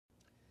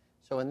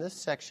So in this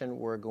section,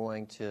 we're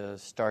going to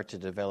start to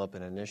develop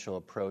an initial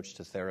approach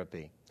to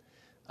therapy.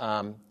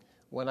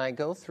 When I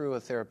go through a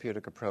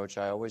therapeutic approach,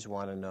 I always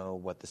want to know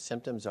what the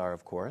symptoms are,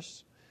 of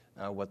course,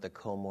 what the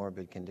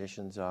comorbid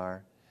conditions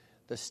are.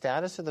 The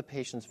status of the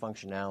patient's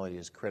functionality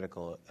is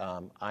critical.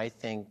 I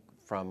think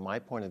from my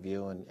point of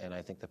view, and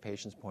I think the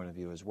patient's point of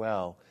view as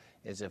well,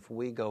 is if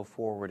we go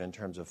forward in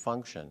terms of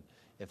function,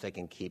 if they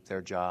can keep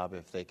their job,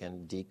 if they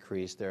can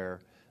decrease their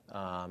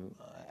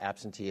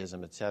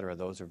absenteeism, et cetera,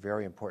 those are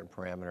very important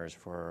parameters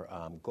for,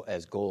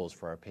 as goals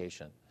for our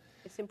patient.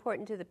 It's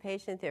important to the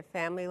patient, their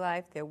family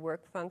life, their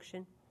work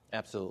function?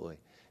 Absolutely.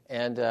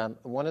 And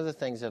one of the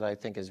things that I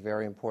think is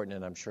very important,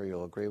 and I'm sure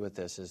you'll agree with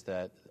this, is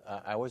that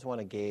I always want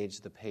to gauge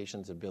the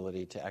patient's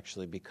ability to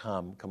actually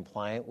become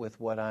compliant with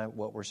what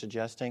we're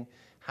suggesting.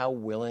 How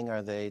willing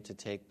are they to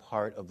take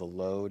part of the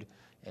load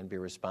and be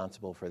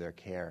responsible for their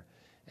care?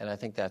 And I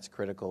think that's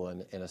critical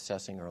in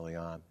assessing early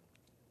on.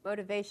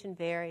 Motivation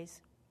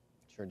varies.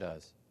 Sure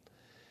does.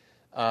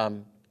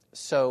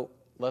 So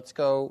let's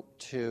go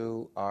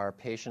to our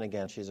patient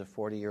again. She's a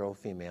 40-year-old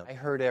female. I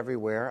heard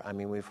everywhere. I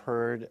mean, we've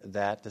heard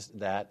that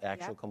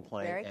actual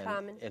complaint. Very and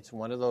common. It's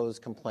one of those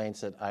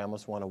complaints that I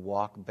almost want to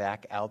walk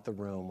back out the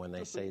room when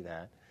they say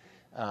that.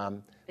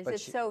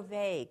 It's so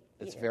vague.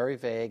 It's very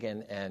vague,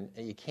 and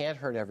you can't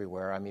hurt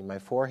everywhere. I mean, my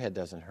forehead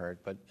doesn't hurt,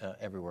 but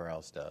everywhere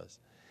else does.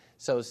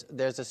 So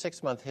there's a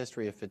 6-month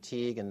history of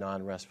fatigue and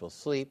non-restful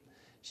sleep.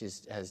 She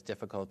has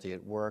difficulty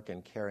at work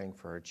and caring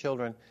for her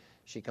children.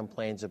 She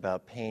complains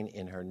about pain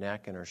in her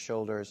neck and her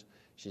shoulders.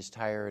 She's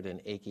tired and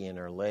achy in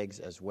her legs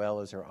as well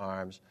as her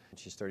arms.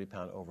 She's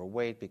 30-pound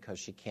overweight because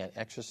she can't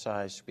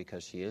exercise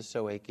because she is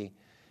so achy.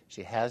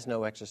 She has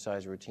no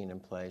exercise routine in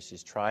place.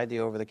 She's tried the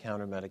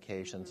over-the-counter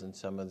medications and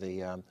some of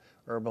the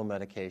herbal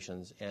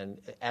medications. And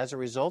as a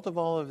result of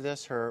all of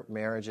this, her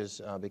marriage is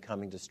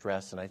becoming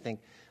distressed. And I think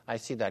I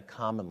see that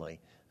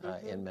commonly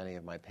in many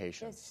of my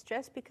patients. Yes,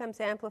 stress becomes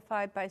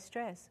amplified by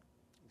stress.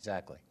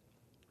 Exactly.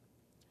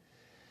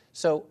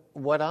 So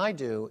what I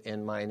do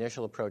in my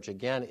initial approach,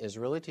 again, is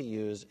really to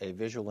use a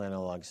visual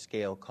analog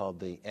scale called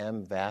the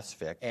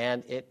MVASFIC.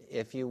 And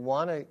if you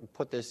want to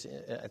put this,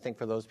 I think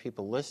for those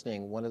people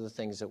listening, one of the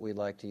things that we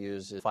like to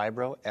use is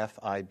Fibro,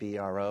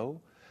 F-I-B-R-O.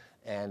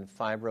 And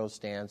Fibro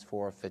stands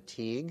for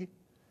fatigue,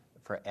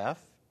 for F,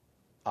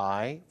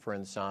 I for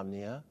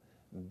insomnia,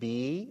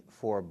 B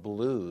for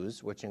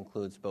blues, which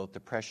includes both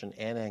depression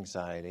and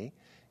anxiety,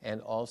 and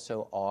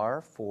also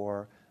R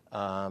for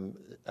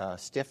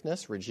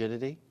stiffness,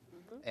 rigidity,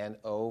 and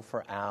O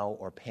for ow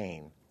or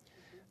pain.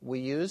 We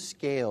use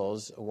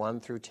scales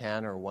 1 through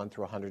 10 or 1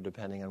 through 100,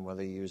 depending on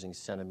whether you're using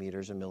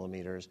centimeters or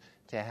millimeters,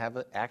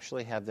 to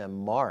actually have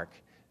them mark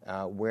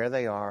where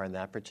they are in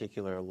that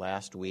particular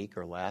last week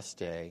or last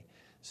day,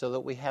 so that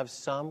we have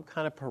some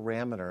kind of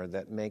parameter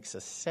that makes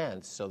a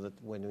sense, so that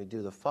when we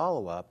do the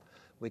follow-up,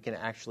 we can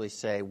actually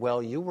say,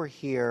 well, you were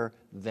here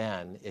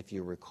then, if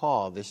you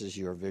recall, this is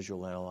your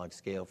visual analog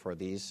scale for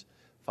these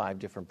 5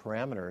 different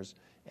parameters,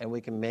 and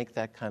we can make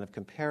that kind of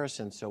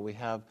comparison so we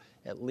have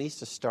at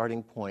least a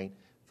starting point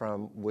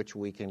from which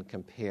we can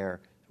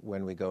compare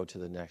when we go to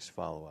the next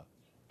follow-up.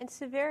 And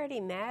severity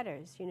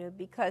matters,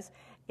 because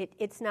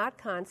it's not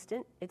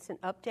constant. It's an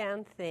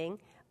up-down thing,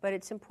 but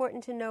it's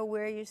important to know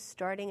where you're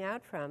starting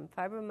out from.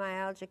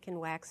 Fibromyalgia can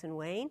wax and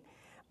wane,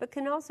 but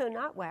can also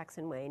not wax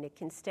and wane. It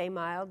can stay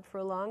mild for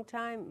a long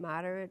time,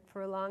 moderate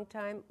for a long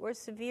time, or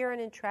severe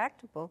and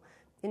intractable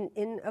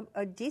in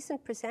a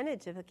decent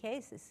percentage of the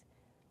cases.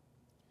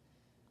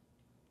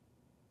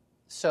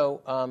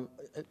 So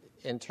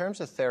in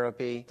terms of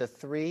therapy, the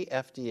 3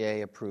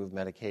 FDA-approved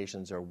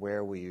medications are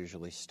where we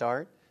usually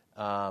start.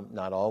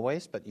 Not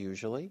always, but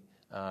usually.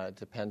 It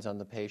depends on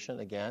the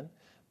patient, again.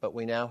 But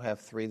we now have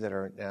 3 that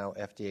are now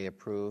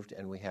FDA-approved,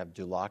 and we have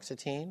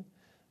duloxetine,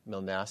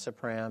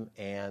 milnacipran,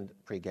 and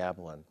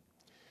pregabalin.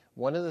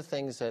 One of the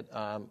things that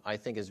I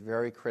think is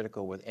very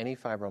critical with any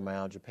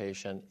fibromyalgia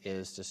patient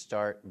is to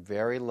start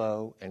very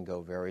low and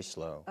go very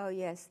slow. Oh,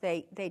 yes.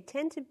 They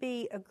tend to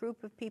be a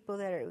group of people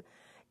that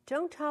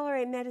don't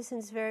tolerate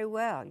medicines very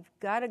well. You've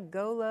got to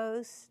go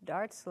low,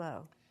 start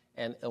slow.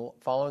 And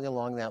following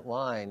along that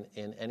line,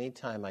 in any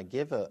time I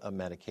give a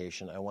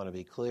medication, I want to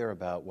be clear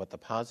about what the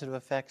positive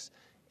effects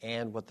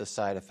and what the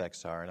side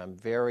effects are. And I'm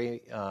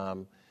very...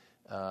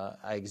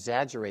 I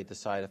exaggerate the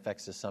side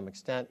effects to some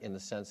extent in the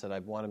sense that I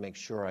want to make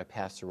sure I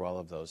pass through all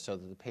of those so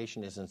that the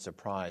patient isn't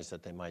surprised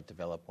that they might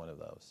develop one of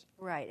those.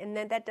 Right, and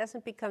then that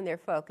doesn't become their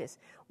focus.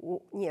 A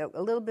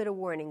little bit of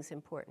warning is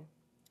important.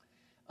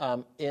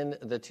 In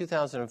the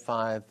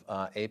 2005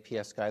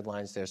 APS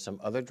guidelines, there's some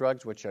other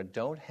drugs which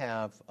don't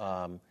have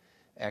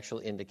actual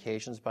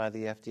indications by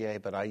the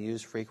FDA, but I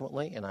use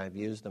frequently, and I've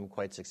used them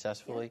quite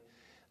successfully.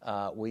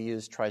 Yeah. We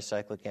use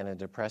tricyclic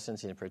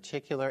antidepressants, in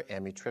particular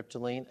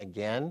amitriptyline.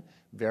 Again,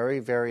 very,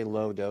 very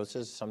low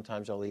doses.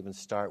 Sometimes I'll even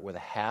start with a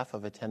half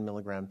of a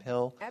 10-milligram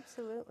pill.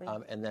 Absolutely.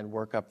 And then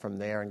work up from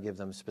there and give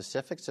them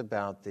specifics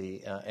about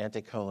the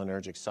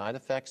anticholinergic side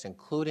effects,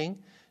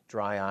 including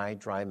dry eye,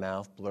 dry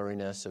mouth,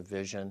 blurriness of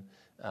vision,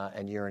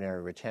 and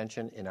urinary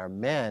retention. In our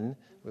men,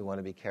 we want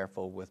to be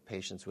careful with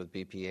patients with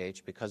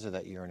BPH because of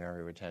that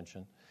urinary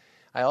retention.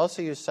 I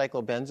also use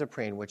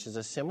cyclobenzaprine, which is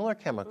a similar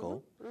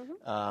chemical,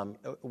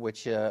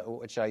 which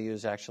I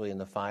use actually in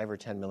the 5 or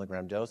 10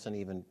 milligram dose and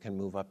even can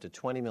move up to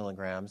 20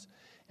 milligrams.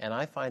 And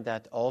I find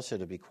that also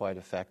to be quite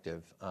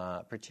effective,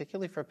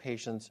 particularly for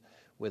patients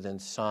with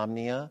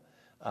insomnia.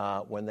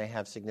 When they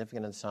have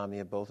significant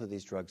insomnia, both of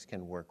these drugs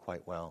can work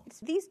quite well.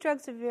 These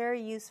drugs are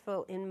very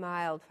useful in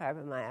mild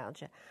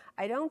fibromyalgia.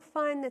 I don't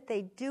find that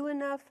they do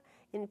enough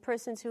in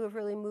persons who have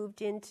really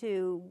moved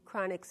into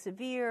chronic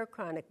severe,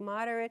 chronic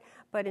moderate,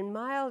 but in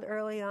mild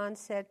early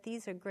onset,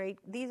 these are great.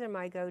 These are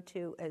my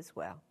go-to as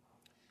well.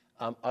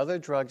 Other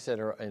drugs that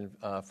are in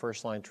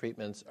first-line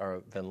treatments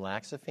are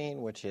venlafaxine,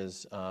 which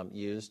is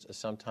used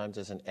sometimes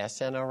as an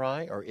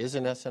SNRI, or is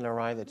an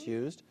SNRI that's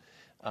used.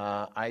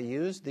 I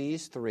use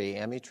these three,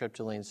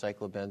 amitriptyline,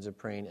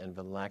 cyclobenzaprine, and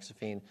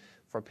venlafaxine,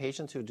 for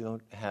patients who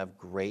don't have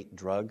great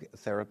drug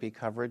therapy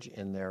coverage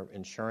in their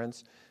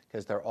insurance,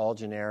 because they're all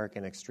generic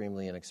and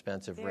extremely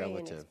inexpensive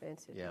relative. Very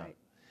inexpensive, yeah.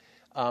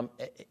 Right.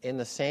 In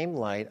the same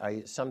light,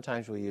 I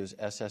sometimes will use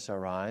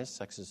SSRIs,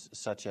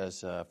 such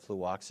as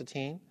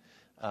fluoxetine,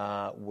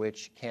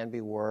 which can be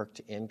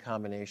worked in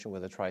combination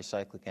with a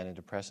tricyclic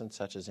antidepressant,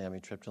 such as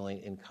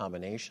amitriptyline in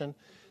combination,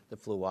 the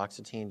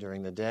fluoxetine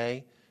during the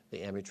day, the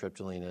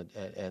amitriptyline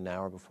an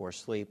hour before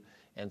sleep,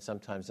 and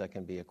sometimes that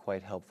can be a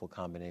quite helpful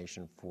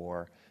combination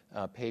for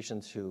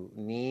patients who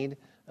need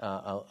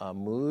a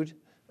mood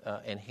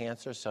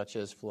enhancer, such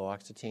as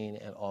fluoxetine,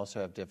 and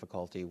also have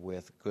difficulty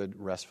with good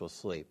restful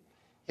sleep.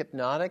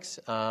 Hypnotics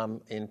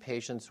in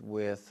patients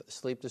with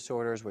sleep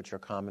disorders, which are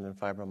common in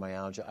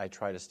fibromyalgia, I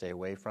try to stay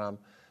away from.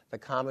 The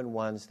common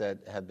ones that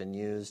have been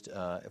used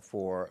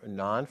for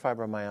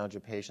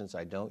non-fibromyalgia patients,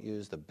 I don't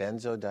use. The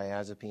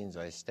benzodiazepines,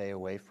 I stay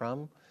away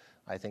from.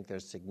 I think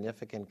there's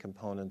significant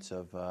components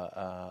of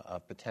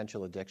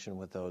potential addiction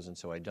with those, and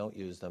so I don't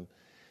use them.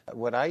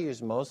 What I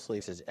use mostly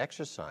is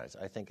exercise.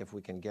 I think if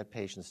we can get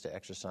patients to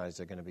exercise,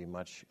 they're going to be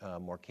much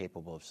more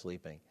capable of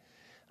sleeping.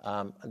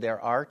 There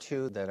are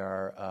two that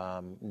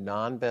are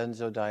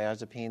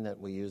non-benzodiazepine that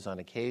we use on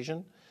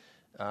occasion.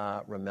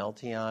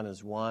 Ramelteon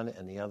is one,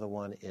 and the other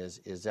one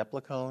is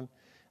izeplicone.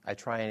 I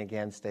try and,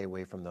 again, stay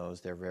away from those.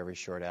 They're very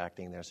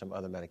short-acting. There's some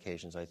other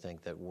medications, I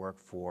think, that work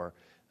for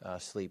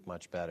sleep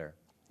much better.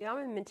 The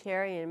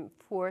armamentarium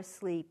for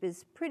sleep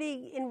is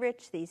pretty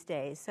enriched these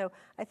days, so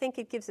I think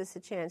it gives us a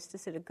chance to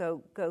sort of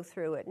go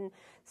through it. And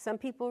some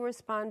people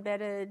respond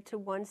better to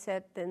one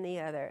set than the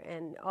other,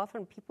 and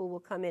often people will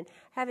come in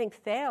having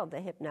failed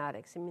the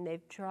hypnotics. I mean,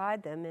 they've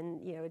tried them,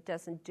 and it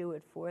doesn't do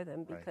it for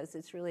them because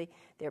it's really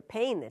their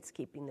pain that's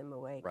keeping them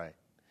awake. Right.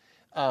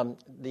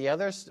 The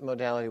other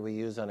modality we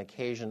use on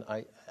occasion,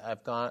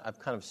 I've kind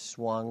of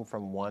swung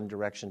from one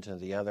direction to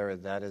the other.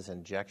 That is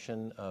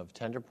injection of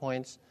tender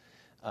points.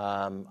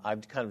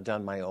 I've kind of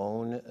done my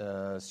own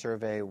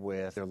survey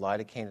with either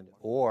lidocaine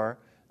or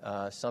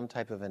some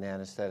type of an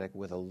anesthetic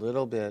with a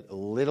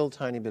little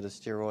tiny bit of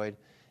steroid.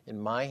 In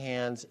my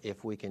hands,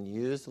 if we can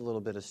use a little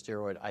bit of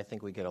steroid, I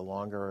think we get a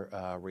longer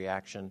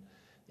reaction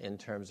in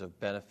terms of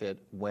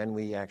benefit when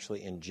we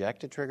actually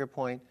inject a trigger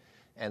point.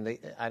 And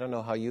I don't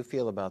know how you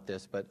feel about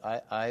this, but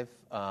I've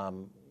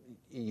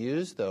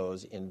used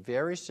those in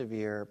very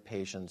severe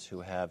patients who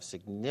have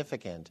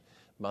significant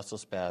muscle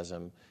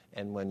spasm,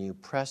 and when you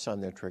press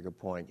on their trigger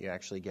point, you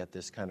actually get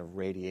this kind of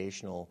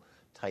radiational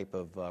type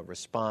of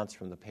response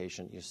from the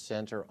patient. You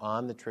center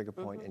on the trigger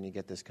point, and you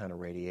get this kind of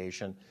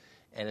radiation,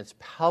 and it's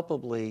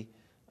palpably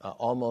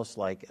almost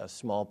like a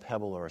small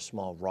pebble or a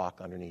small rock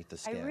underneath the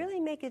skin. I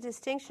really make a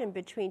distinction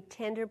between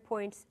tender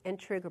points and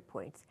trigger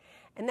points,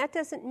 and that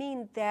doesn't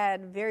mean that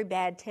a very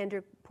bad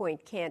tender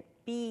point can't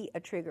be a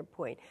trigger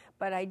point,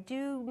 but I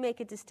do make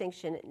a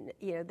distinction,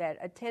 that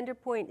a tender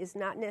point is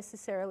not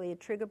necessarily a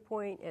trigger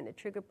point, and a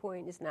trigger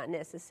point is not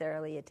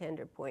necessarily a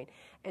tender point.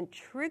 And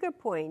trigger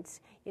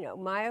points,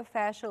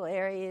 myofascial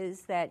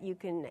areas that you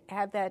can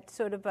have that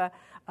sort of a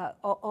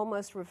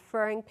almost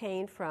referring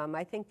pain from,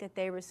 I think that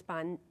they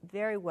respond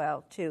very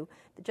well to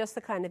just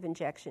the kind of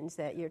injections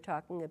that you're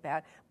talking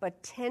about.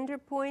 But tender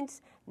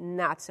points,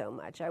 not so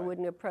much. I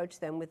wouldn't approach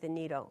them with a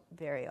needle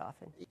very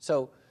often.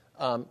 So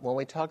when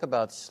we talk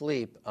about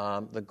sleep,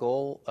 the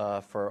goal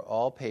for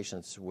all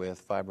patients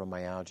with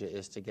fibromyalgia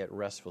is to get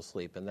restful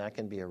sleep, and that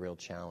can be a real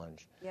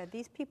challenge. Yeah,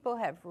 these people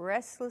have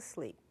restless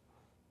sleep.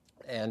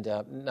 And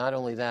not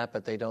only that,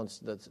 but they don't.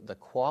 The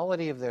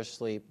quality of their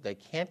sleep, they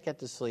can't get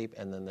to sleep,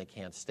 and then they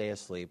can't stay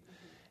asleep,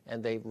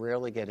 and they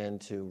rarely get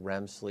into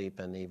REM sleep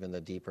and even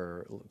the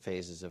deeper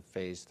phases of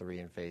phase 3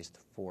 and phase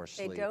 4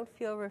 sleep. They don't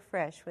feel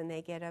refreshed when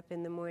they get up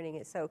in the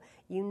morning, so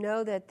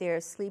that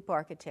their sleep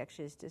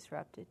architecture is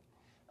disrupted.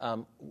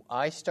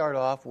 I start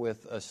off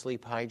with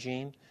sleep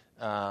hygiene,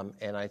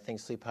 and I think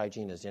sleep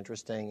hygiene is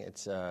interesting.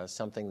 It's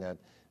something that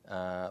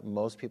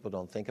most people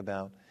don't think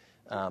about.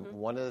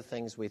 One of the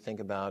things we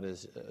think about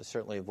is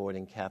certainly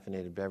avoiding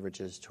caffeinated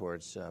beverages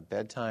towards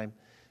bedtime.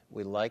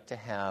 We like to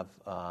have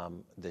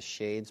the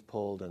shades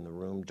pulled and the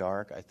room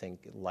dark. I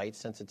think light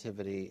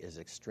sensitivity is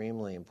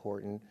extremely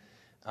important.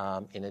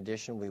 In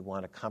addition, we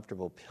want a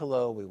comfortable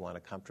pillow, we want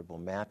a comfortable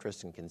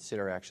mattress, and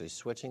consider actually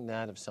switching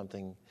that if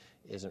something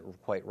isn't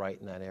quite right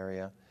in that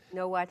area.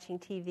 No watching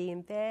TV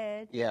in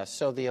bed. Yeah,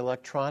 so the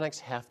electronics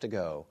have to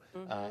go.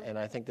 And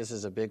I think this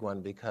is a big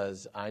one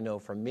because I know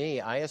for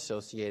me, I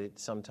associate it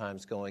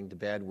sometimes going to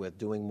bed with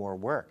doing more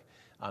work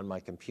on my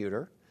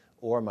computer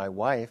or my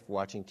wife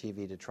watching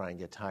TV to try and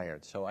get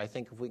tired. So I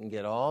think if we can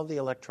get all the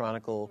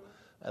electronic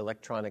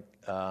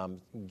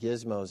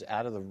gizmos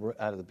out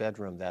of the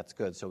bedroom, that's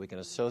good. So we can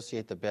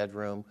associate the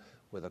bedroom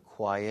with a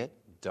quiet,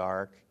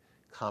 dark,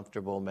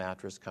 comfortable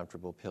mattress,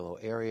 comfortable pillow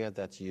area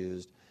that's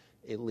used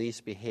at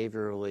least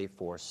behaviorally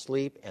for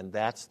sleep, and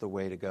that's the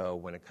way to go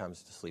when it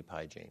comes to sleep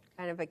hygiene.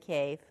 Kind of a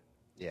cave.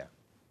 Yeah.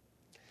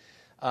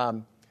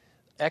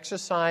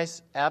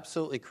 Exercise,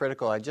 absolutely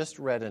critical. I just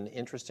read an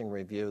interesting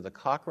review. The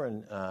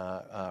Cochrane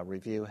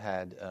review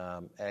had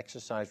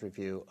exercise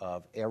review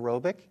of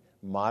aerobic,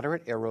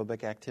 moderate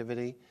aerobic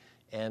activity,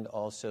 and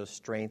also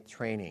strength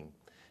training.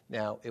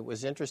 Now, it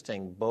was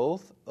interesting.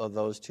 Both of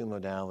those two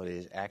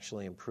modalities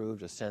actually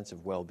improved a sense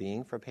of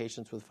well-being for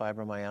patients with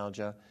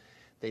fibromyalgia.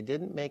 They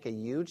didn't make a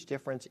huge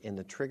difference in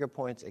the trigger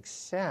points,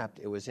 except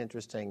it was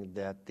interesting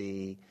that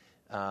the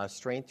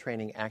strength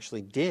training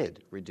actually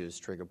did reduce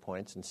trigger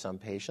points in some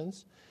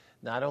patients.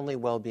 Not only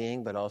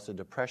well-being, but also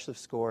depressive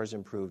scores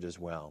improved as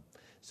well.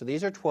 So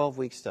these are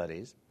 12-week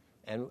studies,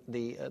 and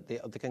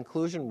the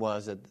conclusion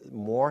was that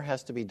more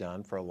has to be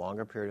done for a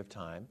longer period of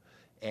time,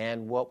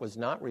 and what was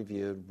not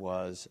reviewed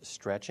was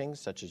stretching,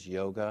 such as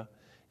yoga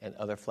and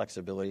other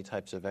flexibility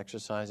types of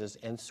exercises,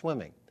 and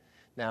swimming.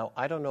 Now,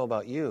 I don't know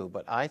about you,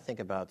 but I think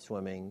about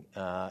swimming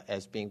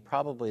as being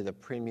probably the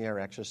premier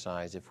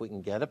exercise if we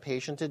can get a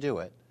patient to do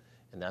it,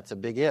 and that's a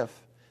big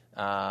if,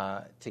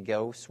 to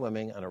go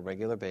swimming on a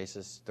regular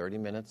basis, 30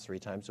 minutes, 3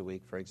 times a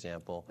week, for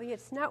example. Well,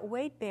 it's not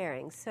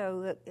weight-bearing,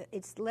 so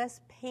it's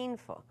less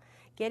painful.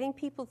 Getting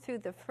people through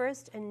the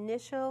first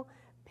initial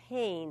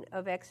pain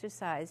of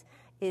exercise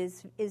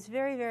is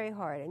very, very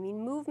hard. I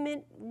mean,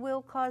 movement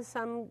will cause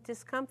some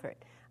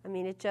discomfort. I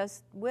mean, it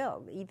just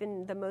will.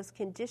 Even the most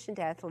conditioned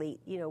athlete,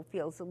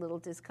 feels a little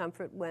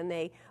discomfort when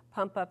they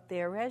pump up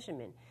their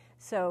regimen.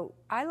 So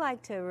I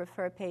like to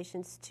refer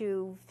patients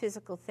to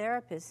physical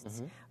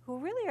therapists who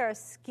really are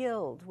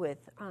skilled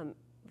with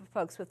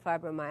folks with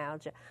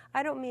fibromyalgia.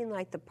 I don't mean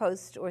like the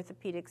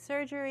post-orthopedic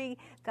surgery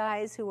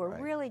guys who are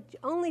really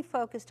only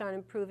focused on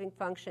improving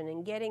function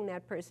and getting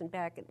that person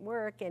back at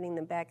work, getting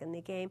them back in the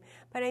game,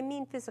 but I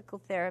mean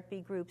physical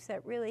therapy groups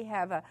that really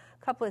have a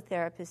couple of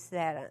therapists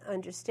that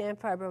understand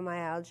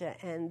fibromyalgia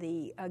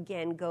and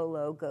again, go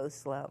low, go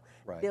slow.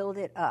 Build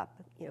it up,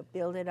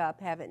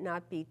 have it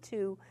not be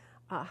too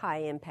high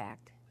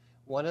impact.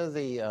 One of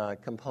the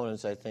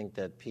components I think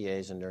that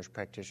PAs and nurse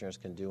practitioners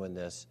can do in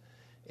this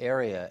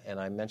area, and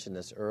I mentioned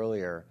this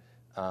earlier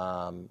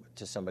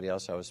to somebody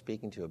else I was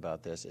speaking to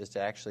about this, is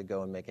to actually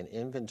go and make an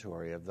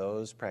inventory of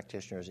those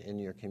practitioners in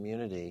your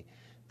community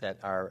that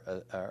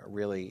are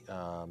really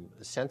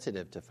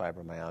sensitive to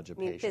fibromyalgia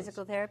patients.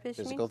 Physical therapists?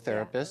 Physical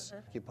therapists,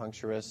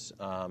 acupuncturists,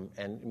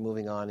 and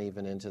moving on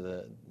even into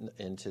the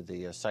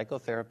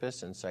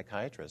psychotherapists and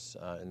psychiatrists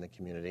in the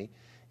community.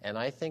 And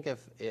I think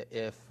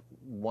if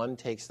one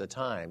takes the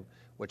time,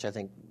 which I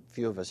think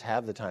few of us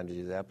have the time to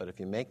do that, but if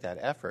you make that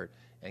effort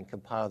and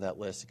compile that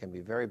list, it can be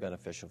very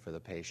beneficial for the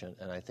patient,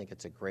 and I think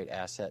it's a great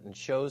asset and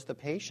shows the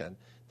patient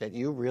that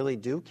you really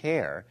do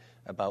care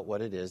about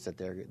what it is that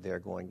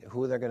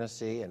who they're going to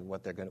see and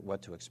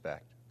what to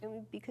expect.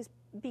 And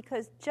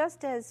because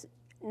just as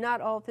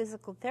not all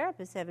physical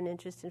therapists have an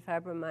interest in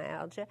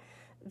fibromyalgia,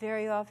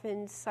 very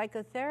often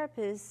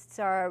psychotherapists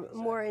are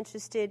more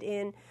interested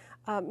in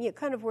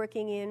kind of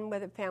working in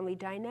whether family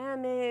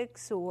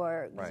dynamics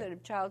or sort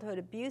of childhood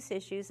abuse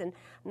issues. And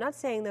I'm not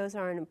saying those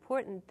aren't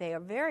important. They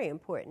are very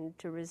important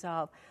to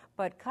resolve.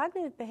 But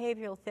cognitive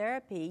behavioral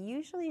therapy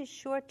usually is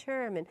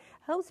short-term and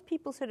helps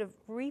people sort of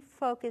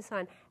refocus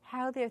on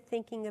how they're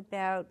thinking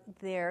about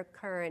their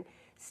current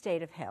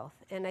state of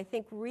health. And I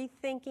think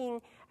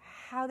rethinking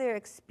how they're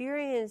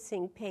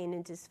experiencing pain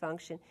and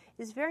dysfunction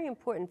is very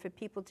important for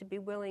people to be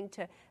willing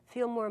to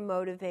feel more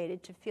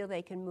motivated, to feel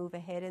they can move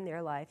ahead in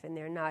their life and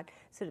they're not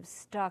sort of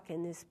stuck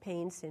in this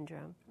pain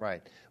syndrome.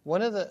 Right.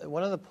 One of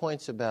the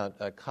points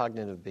about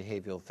cognitive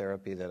behavioral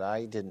therapy that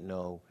I didn't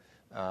know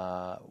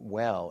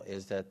well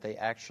is that they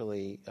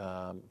actually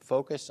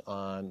focus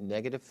on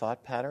negative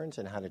thought patterns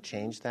and how to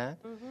change that,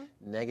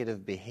 negative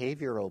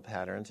behavioral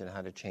patterns and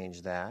how to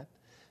change that,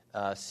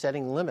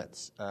 setting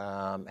limits,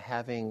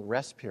 having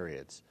rest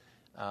periods,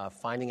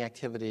 finding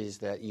activities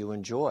that you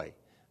enjoy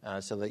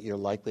so that you're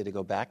likely to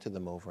go back to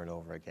them over and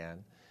over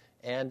again,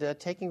 and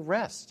taking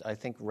rest. I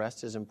think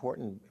rest is an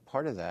important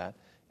part of that,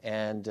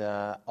 and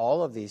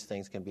all of these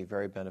things can be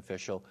very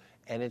beneficial,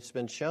 and it's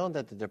been shown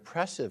that the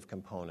depressive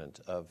component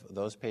of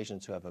those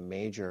patients who have a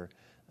major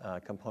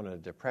component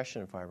of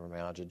depression and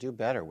fibromyalgia do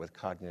better with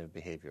cognitive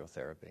behavioral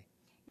therapy.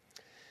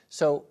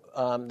 So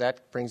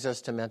that brings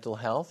us to mental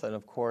health, and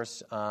of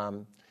course,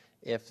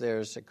 If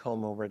there's a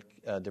comorbid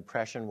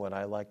depression, what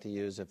I like to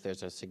use, if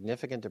there's a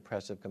significant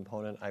depressive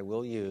component, I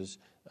will use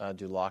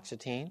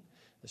duloxetine.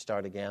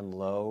 Start again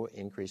low,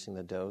 increasing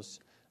the dose.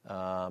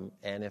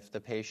 And if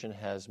the patient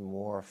has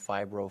more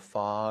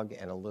fibrofog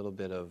and a little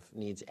bit of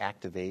needs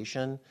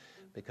activation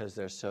because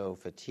they're so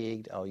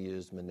fatigued, I'll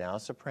use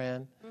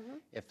midazolam.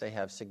 If they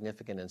have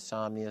significant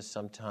insomnia,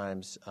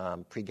 sometimes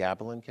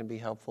pregabalin can be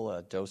helpful,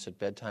 a dose at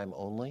bedtime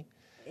only.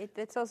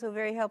 It's also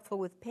very helpful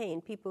with pain.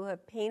 People who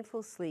have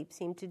painful sleep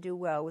seem to do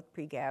well with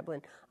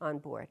pregabalin on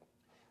board.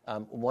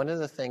 One of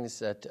the things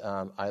that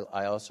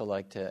I also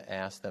like to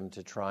ask them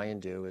to try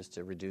and do is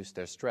to reduce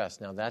their stress.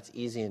 Now, that's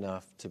easy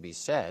enough to be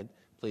said.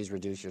 Please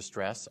reduce your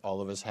stress. All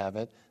of us have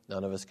it.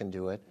 None of us can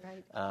do it.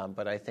 Right.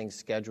 But I think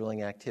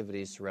scheduling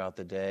activities throughout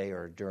the day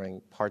or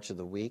during parts of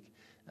the week,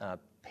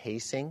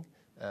 pacing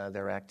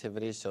their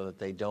activities so that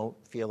they don't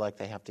feel like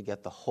they have to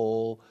get the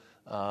whole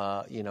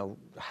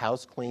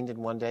house cleaned in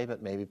one day,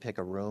 but maybe pick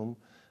a room,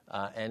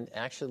 and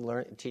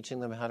actually teaching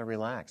them how to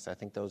relax. I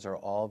think those are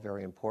all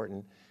very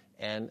important.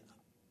 And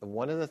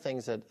one of the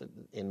things that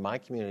in my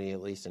community,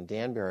 at least in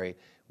Danbury,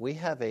 we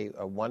have a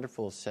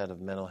wonderful set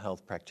of mental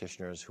health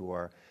practitioners who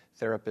are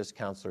therapists,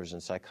 counselors,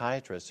 and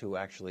psychiatrists who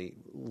actually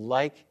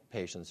like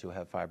patients who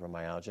have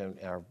fibromyalgia and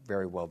are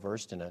very well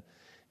versed in it.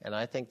 And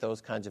I think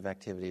those kinds of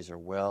activities are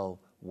well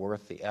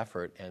worth the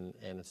effort, and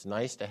it's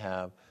nice to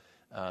have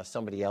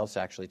somebody else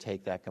actually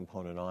take that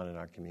component on in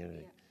our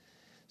community. Yeah.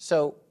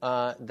 So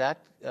that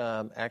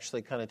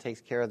actually kind of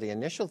takes care of the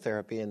initial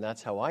therapy, and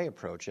that's how I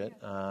approach it.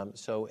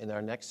 So in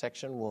our next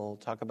section, we'll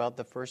talk about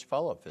the first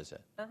follow-up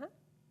visit. Uh-huh.